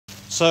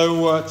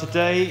So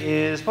today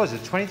is, what is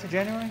it, 20th of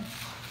January?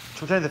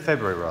 20th of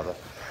February rather.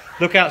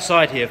 Look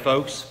outside here,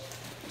 folks.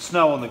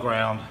 Snow on the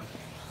ground.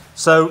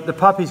 So the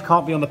puppies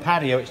can't be on the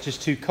patio, it's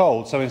just too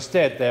cold. So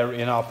instead they're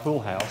in our pool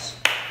house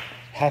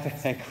having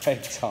a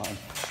great time.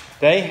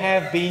 They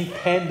have been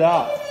penned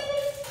up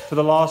for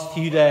the last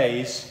few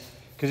days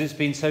because it's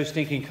been so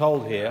stinking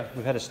cold here.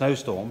 We've had a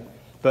snowstorm,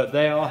 but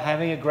they are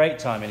having a great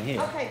time in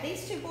here. Okay,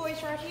 these two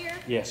boys right here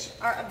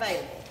are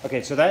available.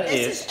 Okay, so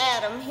This is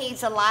Adam.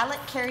 He's a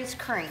Lilac, carries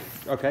cream.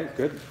 Okay,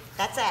 good.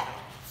 That's Adam.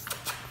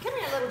 Come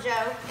here, little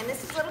Joe. And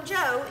this is little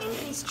Joe, and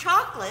he's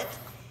chocolate.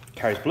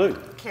 Carries blue.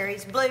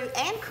 Carries blue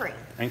and cream.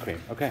 And cream,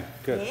 okay,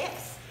 good.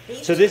 Yes.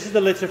 So this is the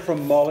litter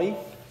from Molly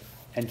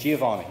and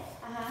Giovanni.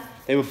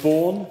 They were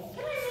born, Come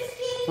here, Miss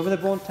Kitty. when were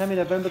they born, Tammy?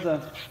 November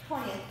the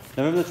 20th.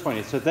 November the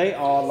 20th. So they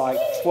are like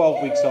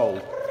 12 weeks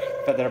old,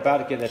 but they're about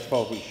to get their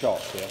 12-week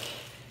shots, yeah?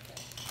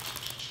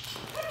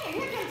 Come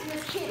here, here comes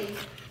Miss Kitty.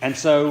 And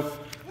so,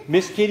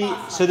 Miss Kitty,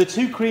 so the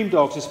two cream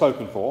dogs are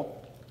spoken for,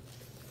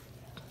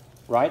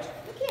 right?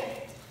 Look here.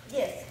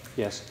 Yes.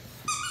 Yes.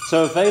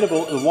 So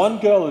available, the one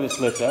girl in this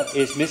litter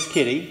is Miss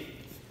Kitty.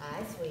 Hi,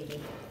 sweetie.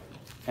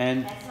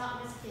 And That's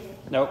not Miss Kitty.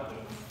 nope.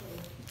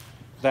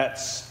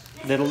 That's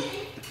little,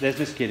 there's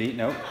Miss Kitty.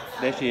 No,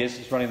 there she is.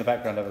 She's running in the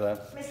background over there.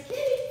 Miss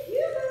Kitty,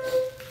 yoo-hoo.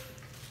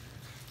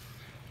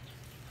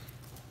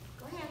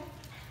 Go ahead.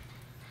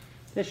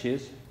 There she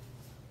is.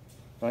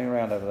 Running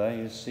around over there.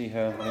 You see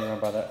her running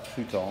around by that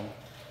futon.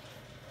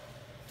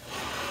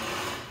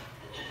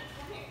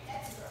 Come here,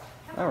 that's a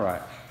girl. All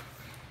right.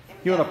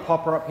 You want to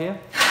pop her up here?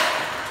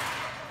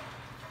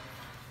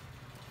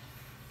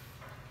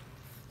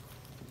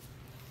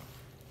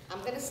 I'm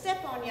going to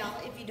step on y'all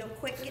if you don't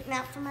quit getting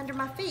out from under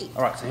my feet.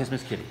 All right, so here's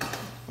Miss Kitty.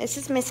 This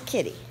is Miss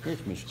Kitty.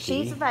 Here's Miss Kitty.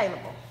 She's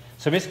available.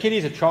 So Miss Kitty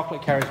is a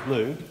chocolate, carries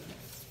blue.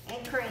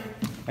 And cream.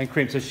 And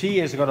cream. So she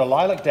has got a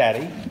lilac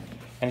daddy,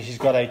 and she's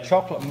got a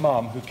chocolate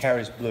mum who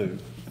carries blue.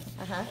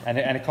 And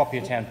a copy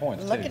of tan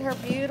points, Look too. at her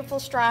beautiful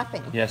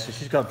striping. Yeah, so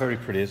she's got very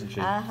pretty, isn't she?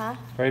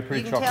 Very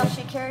pretty You can chocolate. tell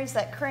she carries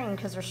that cream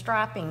because her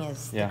striping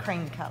is the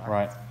cream color.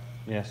 Right.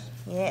 Yes.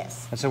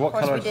 Yes. And so what Of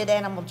course, colour we did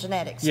animal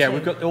genetics, Yeah, too.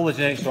 we've got all the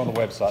genetics are on the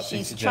website. so you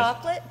She's can just-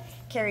 chocolate,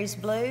 carries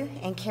blue,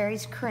 and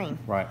carries cream.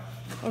 Right.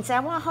 And so I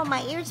want to hold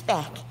my ears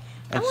back.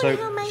 And I want to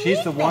hold my so she's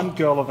ears the back. one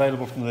girl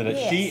available from the litter.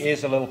 Yes. She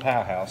is a little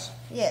powerhouse.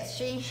 Yes,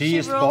 she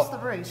is rules the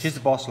roost. She's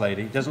the boss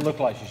lady. Doesn't look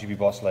like she should be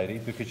boss lady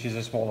because she's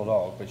a smaller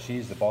dog, but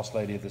she's the boss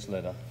lady of this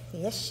litter.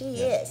 Yes, she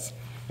is.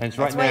 And it's That's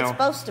right the way now, it's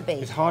supposed to be.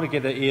 It's hard to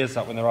get their ears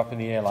up when they're up in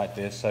the air like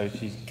this, so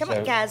she's... Come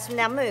on, guys.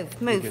 Now move,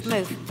 move, Because-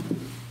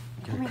 move.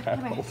 Come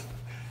here.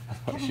 I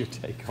thought she'd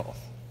take off.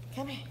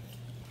 Come here.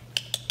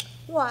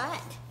 What?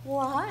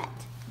 What? Let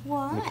me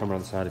What? come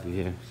around the side of you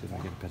here, see if I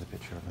can get a better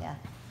picture of her. Yeah.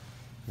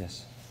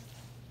 Yes.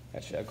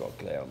 Actually, I've got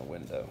glare on the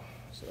window,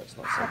 so that's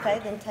not so Okay,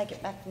 good. then take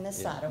it back from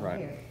this Yeah, side over right.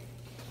 here.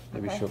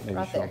 Maybe Okay, she'll... Maybe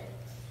right she'll... there.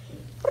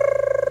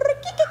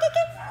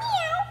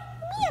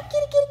 Meow,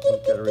 kitty, kitty, kitty,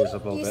 Get her kitty, ears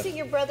up a little You bit. see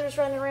your brothers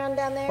running around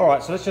down there? All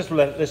right, so let's just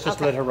let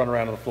Okay. her run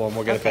around on the floor, and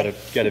we'll get Okay.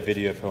 get a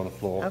video of her on the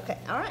floor. Okay,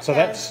 all right, So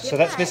guys,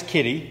 that's Miss goodbye.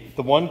 Kitty,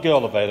 the one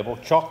girl available.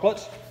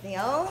 Chocolate, The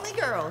only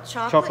girl.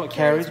 chocolate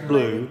carries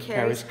blue,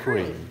 carries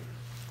cream,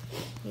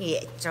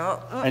 Yeah,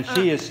 so, and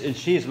she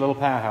is a little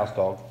powerhouse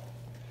dog.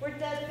 Where'd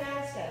the other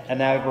guys go? And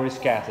now everybody's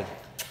scattered.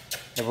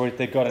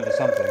 They've got into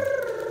something.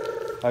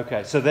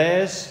 Okay, so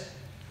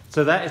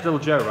that is little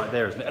Joe right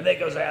there, isn't it? And there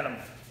goes Adam.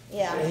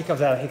 Yeah. He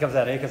comes out. He comes.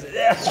 I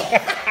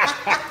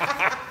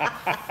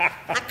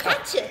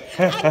caught you.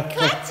 I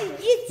caught you.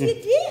 Yes, you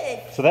did.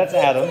 So that's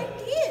Yes, Adam.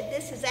 you did.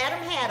 This is Adam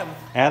Haddam.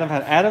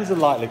 Adam's a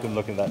lilac.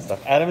 Look at that stuff.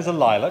 Adam is a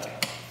lilac.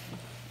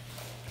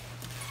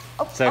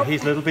 Oh, So oh,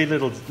 he's little B,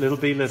 little D. Settle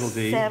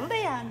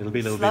down. Little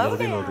B, little B, Slow little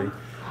B, little D.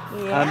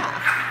 down.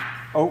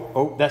 Yeah.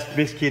 Oh, that's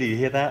Miss Kitty. You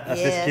hear that? That's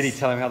Miss Yes. Kitty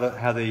telling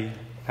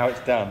how it's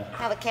done.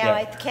 How the cow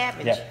ate the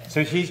cabbage. Yeah.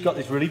 So she's got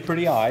these really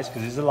pretty eyes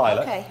because he's a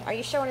lilac. Okay. Are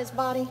you showing his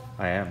body?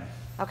 I am.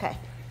 Okay.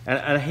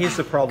 And here's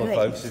the problem, Good.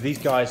 folks, is these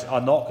guys are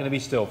not going to be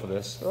still for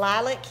this.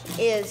 Lilac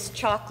is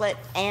chocolate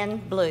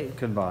and blue.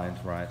 Combined,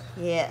 right?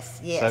 Yes,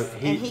 yes. So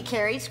and he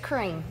carries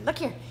cream. Look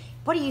here.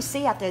 What do you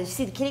see out there? Did you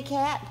see the kitty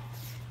cat?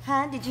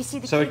 Huh? Did you see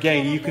the So kitty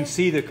again, cat you out can there?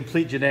 see the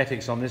complete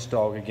genetics on this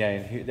dog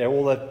again. They're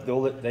all there you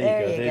go.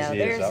 There's his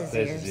ears up.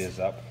 There's his ears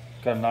up.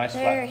 Got a nice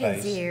There are flat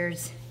his face.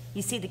 ears.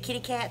 You see the kitty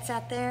cats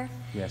out there?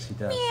 Yes, he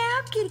does.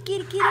 Meow, kitty,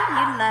 kitty, kitty. You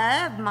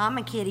love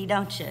Mama Kitty,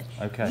 don't you?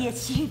 Okay.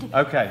 Yes, you do.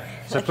 Okay,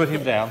 so Look put at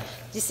him it. down. Do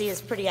you see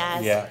his pretty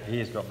eyes? Yeah, he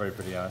has got very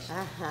pretty eyes.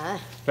 Uh-huh.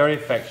 Very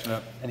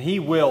affectionate, and he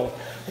will.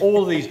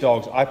 All of these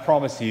dogs, I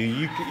promise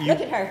you.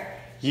 Look at her.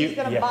 She's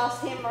going to yeah.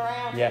 boss him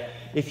around. Yeah,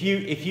 if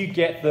you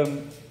get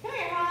them. Come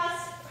here,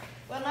 Hoss.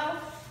 Well, no.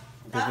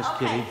 There's Miss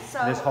Okay, Kitty, so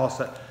there's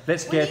Hoss.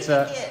 Let's we get need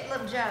to get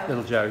little Joe.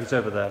 little Joe. He's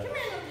over there. Come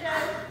here, little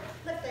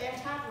Joe. Look, they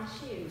untied my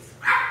shoes.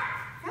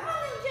 Come on,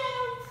 little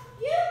Joe.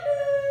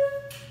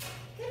 Yoo-hoo.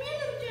 Come here,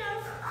 little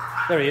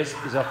Joe. There he is.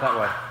 He's off that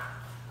way.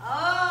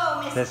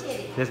 Oh, Miss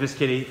Kitty. There's Miss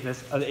Kitty.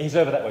 He's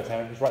over that way,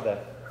 Tammy. He's right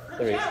there.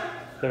 There he is.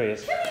 There he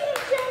is. Come here,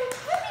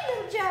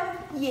 little Joe.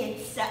 Come here, little Joe.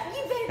 Yes, sir.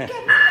 You better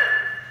come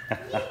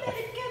here.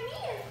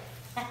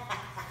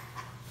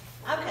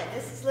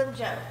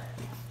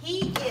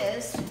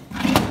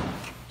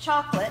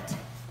 chocolate,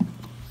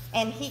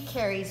 and he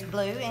carries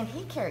blue, and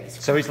he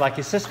carries. So he's like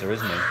his sister,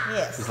 isn't he?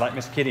 Yes. He's like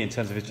Miss Kitty in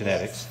terms of his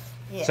genetics.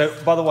 Yes. So,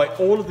 by the way,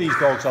 all of these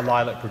dogs are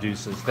lilac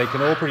producers. They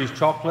can all produce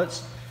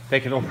chocolates. They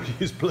can all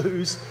produce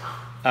blues.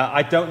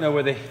 I don't know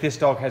whether this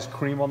dog has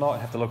cream or not. I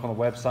have to look on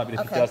the website, but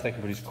if it does, they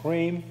can produce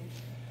cream.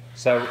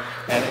 So,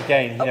 and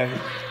again, you know.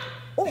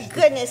 Oh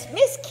goodness,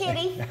 Miss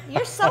Kitty,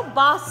 you're so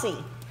bossy.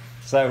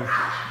 So, look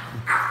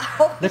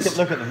at them,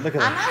 look at them.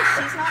 I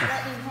know, she's not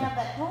letting him have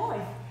that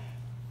toy.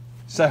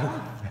 So,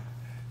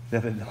 no,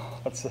 they're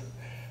not.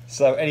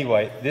 So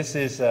anyway, this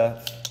is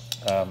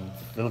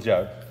little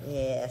Joe.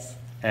 Yes.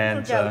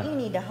 And Little Joe, you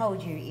need to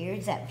hold your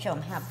ears up and show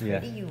them how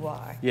pretty you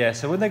are. Yeah,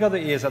 so when they got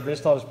the ears up, they're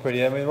just not as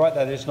pretty. I mean, right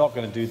now, they're just not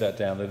going to do that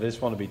down. They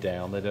just want to be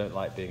down. They don't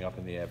like being up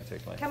in the air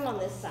particularly. Come on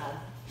this side,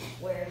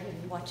 where he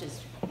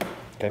watches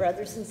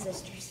brothers and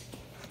sisters.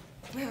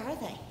 Where are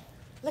they?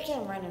 Look at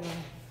him running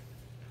around.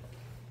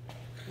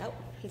 Nope,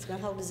 he's going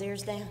to hold his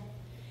ears down.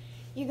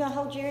 You're going to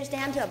hold your ears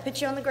down till I put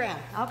you on the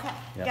ground. Okay,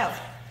 go.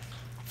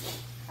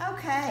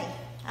 Okay,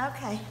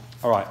 okay.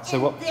 All right,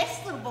 so and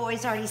this little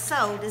boy's already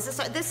sold. Is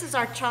this is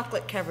our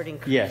chocolate covered in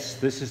cream? Yes,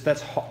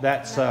 that's hot.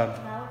 That's no,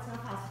 it's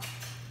not possible.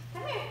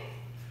 Come here.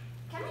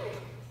 Come here.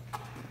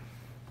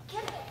 Come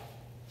here.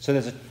 So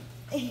there's a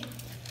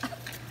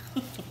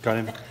got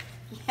him.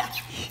 Yeah.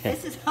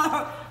 This is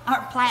our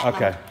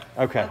platinum.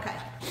 Okay.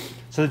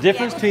 So the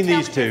difference between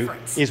these two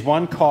is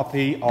one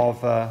copy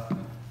of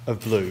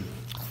blue.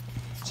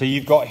 So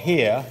you've got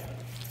here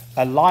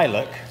a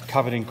lilac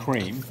covered in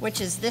cream,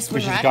 which is this one,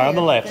 which is right the guy on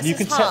the left. This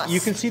And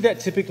you can see that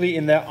typically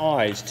in their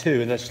eyes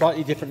too, and they're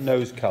slightly different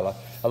nose color,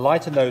 a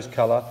lighter nose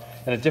color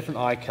and a different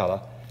eye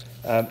color.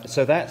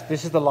 So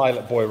this is the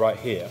lilac boy right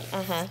here.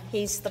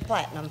 He's the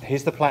platinum.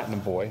 He's the platinum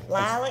boy.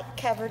 Lilac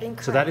covered in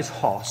cream. So that is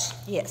Hoss.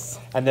 Yes.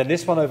 And then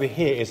this one over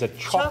here is a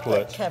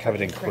chocolate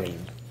covered in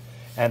cream.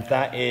 And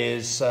that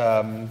is,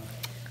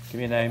 give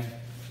me a name.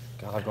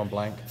 God, I've gone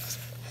blank.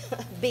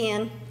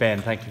 Ben.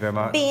 Ben, thank you very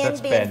much.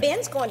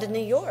 Ben's going to New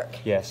York.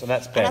 Yes, and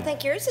that's Ben. And I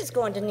think yours is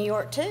going to New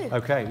York too.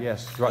 Okay,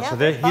 yes. Right, yeah, so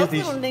they're both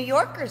these little New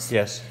Yorkers.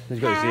 Yes,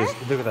 he's got his ears.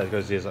 Look at that, he's got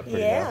his ears up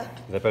pretty well.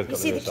 They both got you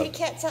see their the ears up.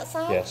 kitty cats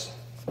outside? Yes.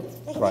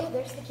 Right.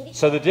 There's the kitty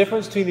So the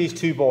difference between these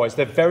two boys,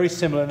 they're very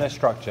similar in their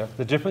structure.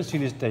 The difference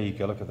between this, there you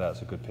go, look at that,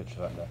 it's a good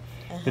picture right there.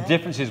 The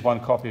difference is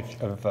one copy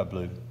of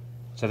blue.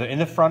 So they're in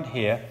the front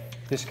here,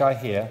 this guy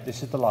here,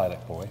 this is the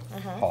lilac boy,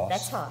 Hoss.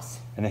 That's Hoss.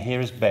 And then here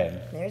is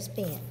Ben. There's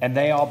Ben. And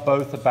they are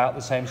both about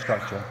the same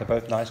structure. They're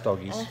both nice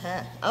doggies.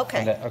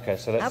 Okay. Okay,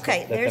 so that's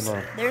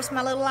there's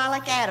my little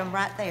lilac Adam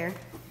right there.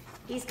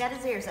 He's got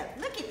his ears up.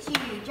 Look at you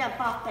jump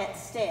off that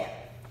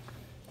step.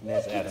 And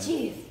there's Look Adam. at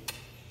you.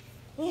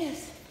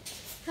 Yes.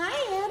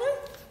 Hi, Adam.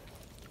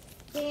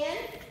 Ben.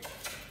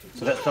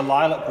 So that's the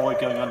lilac boy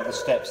going under the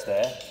steps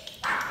there,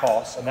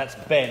 Hoss, and that's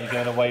Ben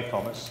going away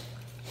from us.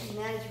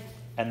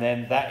 And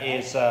then that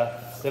is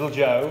little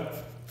Joe,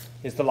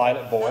 is the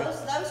lilac boy.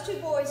 Those two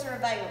boys are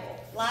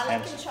available,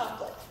 lilac and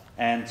chocolate.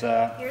 And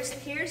here's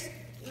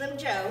little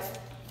Joe.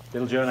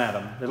 Little Joe and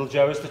Adam. Little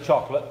Joe is the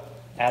chocolate,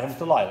 Adam's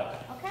the lilac.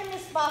 Okay,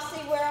 Miss Bossy,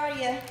 where are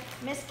you?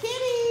 Miss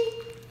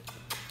Kitty.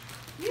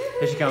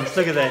 Here she comes.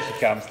 Look at that. She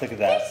comes. Look at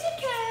that. Here she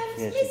comes.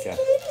 Here Miss she comes.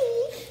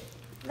 Kitty.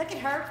 Look at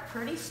her,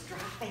 pretty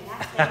strapping.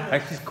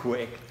 She's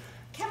quick.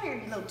 Come here,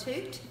 you little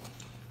toot.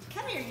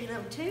 Come here, you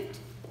little toot.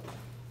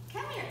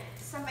 Come here.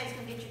 Somebody's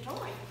gonna get your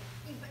toy.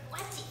 You better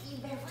watch it. You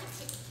better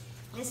watch it.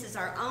 This is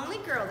our only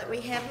girl that we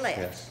have left.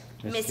 Yes.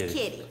 Miss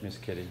Kitty. Miss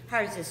Kitty.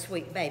 Hers is a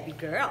sweet baby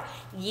girl.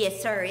 Yes,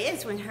 sir,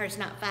 is when her's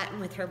not fighting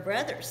with her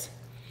brothers,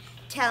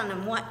 telling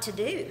them what to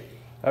do.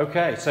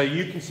 Okay, so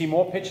you can see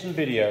more pictures and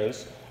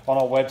videos on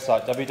our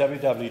website,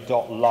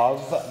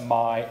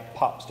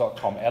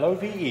 www.lovemypups.com,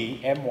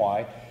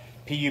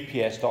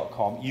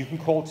 LOVEMYPUPS.com. You can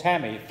call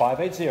Tammy at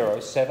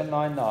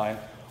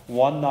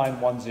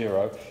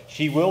 580-799-1910.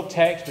 She will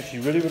text, but she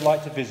really would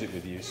like to visit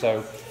with you.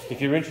 So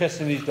if you're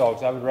interested in these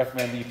dogs, I would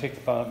recommend that you pick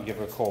the phone up and give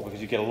her a call because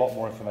you get a lot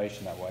more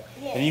information that way.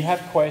 Yes. And you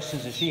have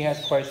questions, and she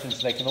has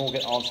questions, they can all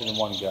get answered in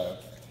one go.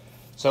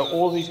 So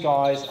all these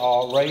guys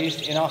are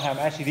raised in our home.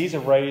 Actually, these are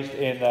raised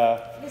in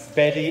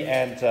Betty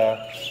and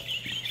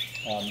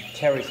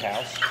Terry's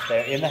house.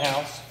 They're in the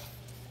house,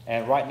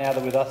 and right now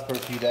they're with us for a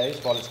few days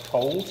while it's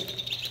cold,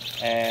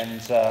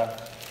 and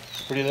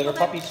pretty little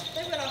puppies.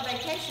 They went on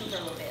vacation for a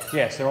little bit.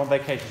 Yes, they're on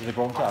vacation, so they're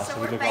going to us. So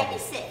we we're look after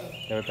them.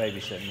 babysitting. They're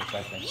babysitting,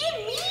 exactly. You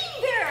mean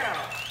girl!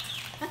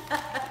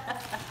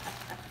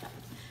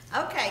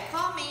 Okay,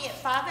 call me at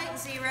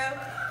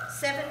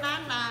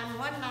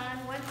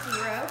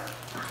 580-799-1910.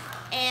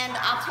 And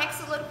I'll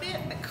text a little bit,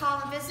 but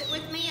call and visit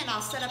with me, and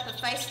I'll set up a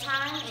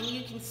FaceTime, and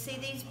you can see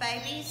these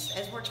babies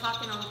as we're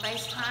talking on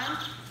FaceTime.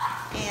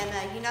 And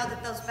you know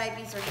that those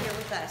babies are here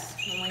with us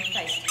when we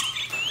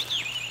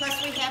FaceTime.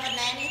 Plus, we have a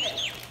nanny that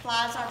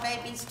flies our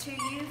babies to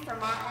you from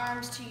our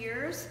arms to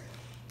yours,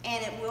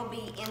 and it will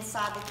be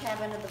inside the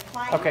cabin of the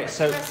plane. Okay, with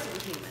so the rest of the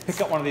humans. pick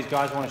up one of these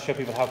guys. I want to show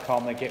people how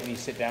calm they get when you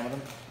sit down with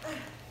them.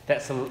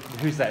 That's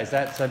who's that? Is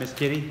that Miss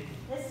Kitty?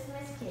 This is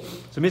Miss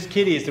Kitty. So Miss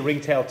Kitty is the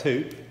ringtail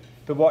toot.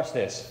 But watch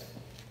this.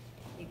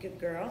 You good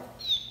girl.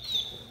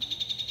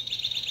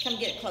 Come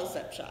get a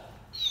close-up shot.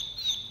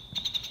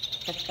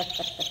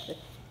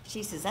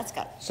 She says that's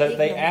got. So big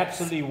they nose.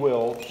 absolutely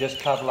will just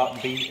cuddle up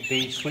and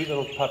be sweet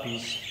little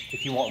puppies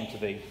if you want them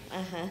to be.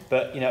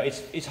 But you know,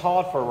 it's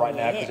hard for her right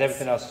now because Yes.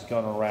 everything else is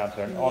going on around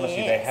her, and honestly,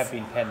 they Yes. have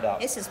been penned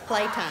up. This is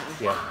playtime.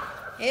 Yeah.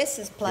 This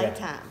is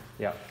playtime.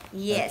 Yeah.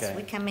 Yes, Okay.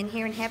 we come in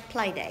here and have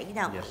play day,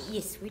 don't Yes. we?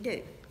 Yes, we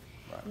do.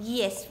 Right.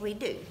 Yes, we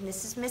do. And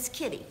this is Miss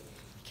Kitty.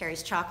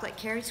 Carries chocolate,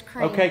 carries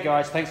cream. Okay,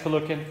 guys, thanks for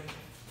looking.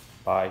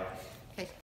 Bye. Okay.